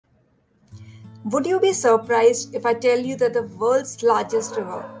Would you be surprised if I tell you that the world's largest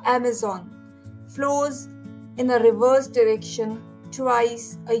river, Amazon, flows in a reverse direction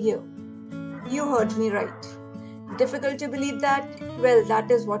twice a year? You heard me right. Difficult to believe that? Well,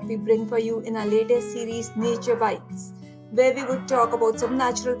 that is what we bring for you in our latest series, Nature Bites, where we would talk about some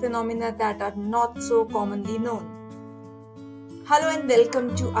natural phenomena that are not so commonly known. Hello and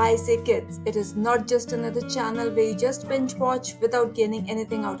welcome to I Say Kids. It is not just another channel where you just binge watch without gaining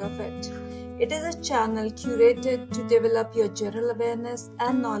anything out of it. It is a channel curated to develop your general awareness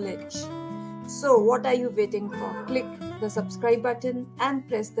and knowledge. So, what are you waiting for? Click the subscribe button and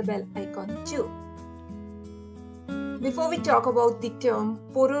press the bell icon too. Before we talk about the term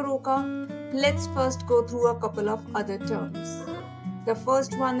Pororoca, let's first go through a couple of other terms. The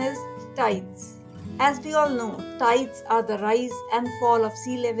first one is tides. As we all know, tides are the rise and fall of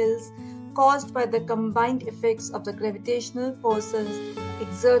sea levels caused by the combined effects of the gravitational forces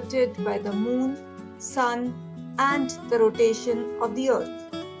exerted by the moon, sun, and the rotation of the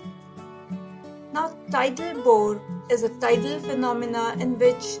earth. Now, tidal bore is a tidal phenomena in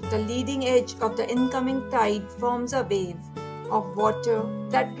which the leading edge of the incoming tide forms a wave of water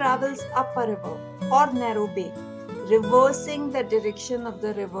that travels up a river or narrow bay, reversing the direction of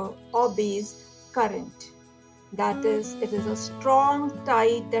the river or bay's current. That is, it is a strong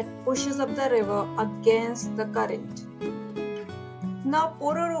tide that pushes up the river against the current. Now,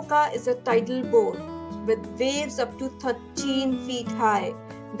 Pororoca is a tidal bore with waves up to 13 feet high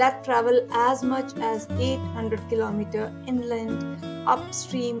that travel as much as 800 km inland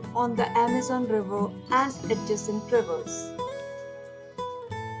upstream on the Amazon River and adjacent rivers.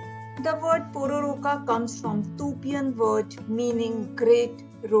 The word Pororoca comes from Tupian word meaning great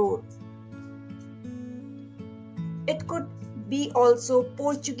roar. It could be also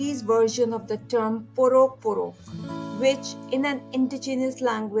Portuguese version of the term porok, which in an indigenous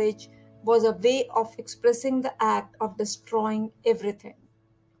language was a way of expressing the act of destroying everything.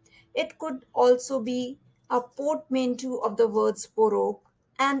 It could also be a portmanteau of the words porok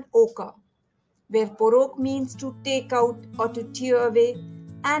and oka, where porok means to take out or to tear away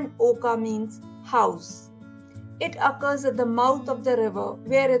and oka means house. It occurs at the mouth of the river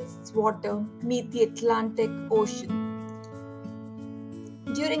where its water meet the Atlantic Ocean.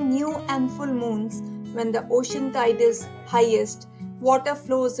 During new and full moons, when the ocean tide is highest, water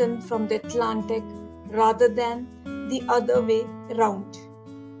flows in from the Atlantic rather than the other way round.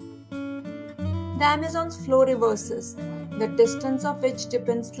 The Amazon's flow reverses, the distance of which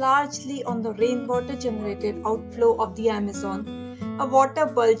depends largely on the rainwater generated outflow of the Amazon. A water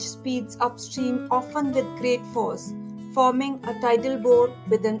bulge speeds upstream, often with great force, forming a tidal bore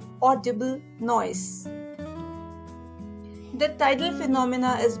with an audible noise. The tidal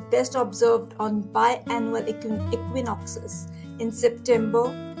phenomena is best observed on biannual equinoxes in September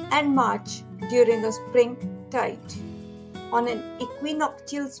and March during a spring tide. On an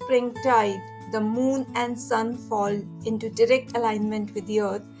equinoctial spring tide, the moon and sun fall into direct alignment with the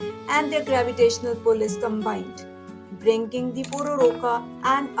earth and their gravitational pull is combined, bringing the Pororoca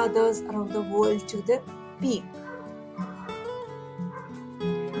and others around the world to the peak.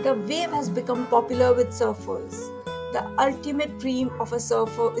 The wave has become popular with surfers. The ultimate dream of a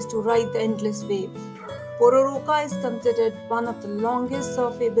surfer is to ride the endless wave. Pororoca is considered one of the longest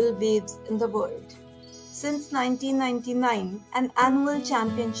surfable waves in the world. Since 1999, an annual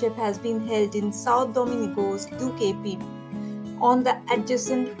championship has been held in South Dominico's Duque on the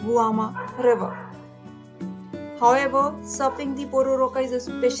adjacent Guama River. However, surfing the Pororoca is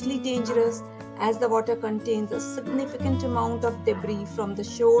especially dangerous as the water contains a significant amount of debris from the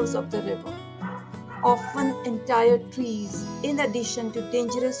shores of the river, often entire trees, in addition to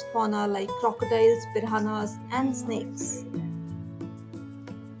dangerous fauna like crocodiles, piranhas, and snakes.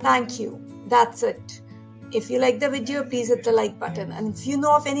 Thank you. That's it. If you like the video, please hit the like button. And if you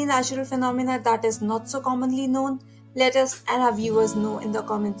know of any natural phenomena that is not so commonly known, let us and our viewers know in the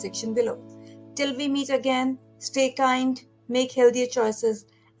comment section below. Till we meet again, stay kind, make healthier choices,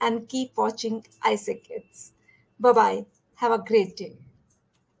 and keep watching I Say Kids. Bye-bye. Have a great day.